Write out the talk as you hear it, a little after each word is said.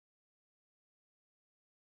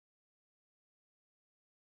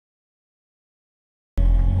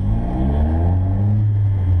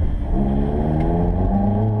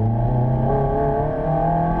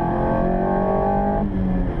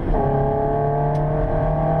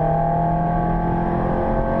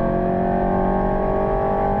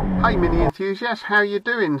Hey Mini enthusiasts, how you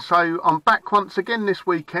doing? So I'm back once again this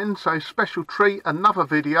weekend, so special treat, another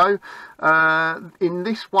video. In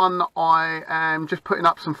this one I am just putting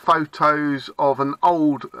up some photos of an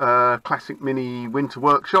old classic Mini winter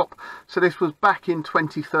workshop. So this was back in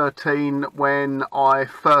 2013 when I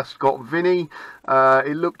first got Vinny.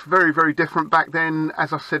 It looked very different back then.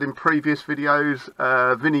 As I said in previous videos,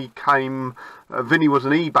 Vinny was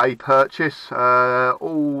an eBay purchase,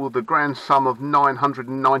 all the grand sum of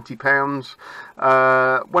 £990.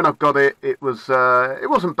 When I got it, it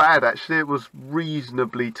wasn't bad actually. It was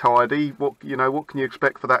reasonably tidy. What can you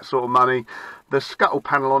expect for that sort of money? The scuttle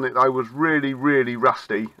panel on it though was really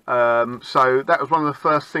rusty. So that was one of the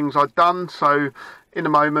first things I'd done. So in a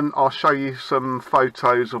moment I'll show you some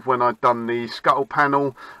photos of when I'd done the scuttle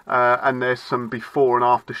panel, and there's some before and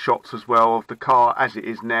after shots as well of the car as it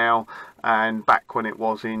is now and back when it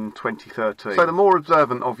was in 2013. So the more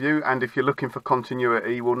observant of you, and if you're looking for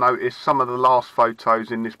continuity, will notice some of the last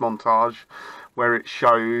photos in this montage where it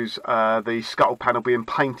shows the scuttle panel being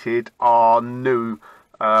painted are new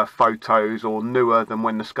photos, or newer than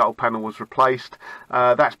when the scuttle panel was replaced.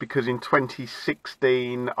 That's because in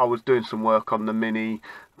 2016 I was doing some work on the Mini,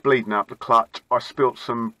 bleeding out the clutch. I spilt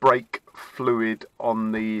some brake fluid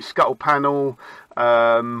on the scuttle panel,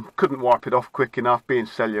 couldn't wipe it off quick enough. Being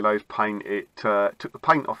cellulose paint, it took the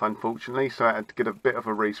paint off unfortunately, so I had to get a bit of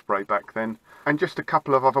a respray back then. And just a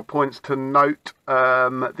couple of other points to note.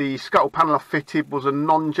 The scuttle panel I fitted was a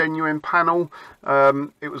non-genuine panel.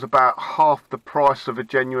 It was about half the price of a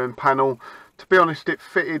genuine panel. To be honest, it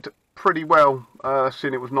fitted pretty well,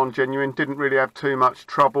 seeing it was non-genuine. Didn't really have too much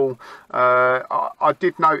trouble. I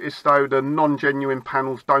did notice though the non-genuine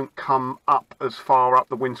panels don't come up as far up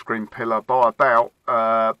the windscreen pillar by about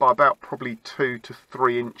probably 2 to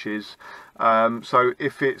 3 inches. So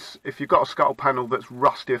if you've got a scuttle panel that's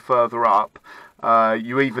rustier further up,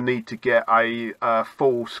 you either need to get a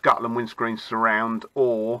full scuttle and windscreen surround,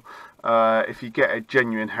 or if you get a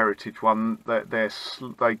genuine heritage one,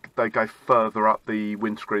 they go further up the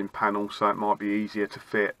windscreen panel, so it might be easier to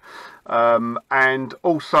fit. And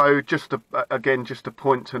also, just a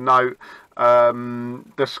point to note,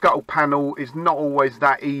 the scuttle panel is not always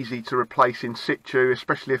that easy to replace in situ,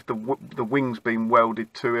 especially if the wing's been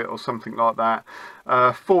welded to it or something like that.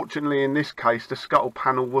 Fortunately in this case the scuttle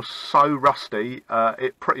panel was so rusty,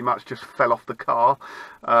 it pretty much just fell off the car,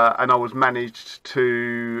 and I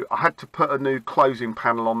had to put a new closing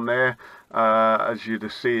panel on there. As you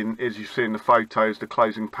see in the photos, the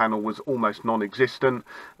closing panel was almost non-existent.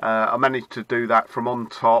 I managed to do that from on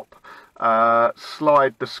top,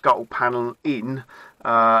 slide the scuttle panel in,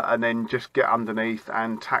 and then just get underneath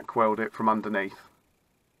and tack weld it from underneath.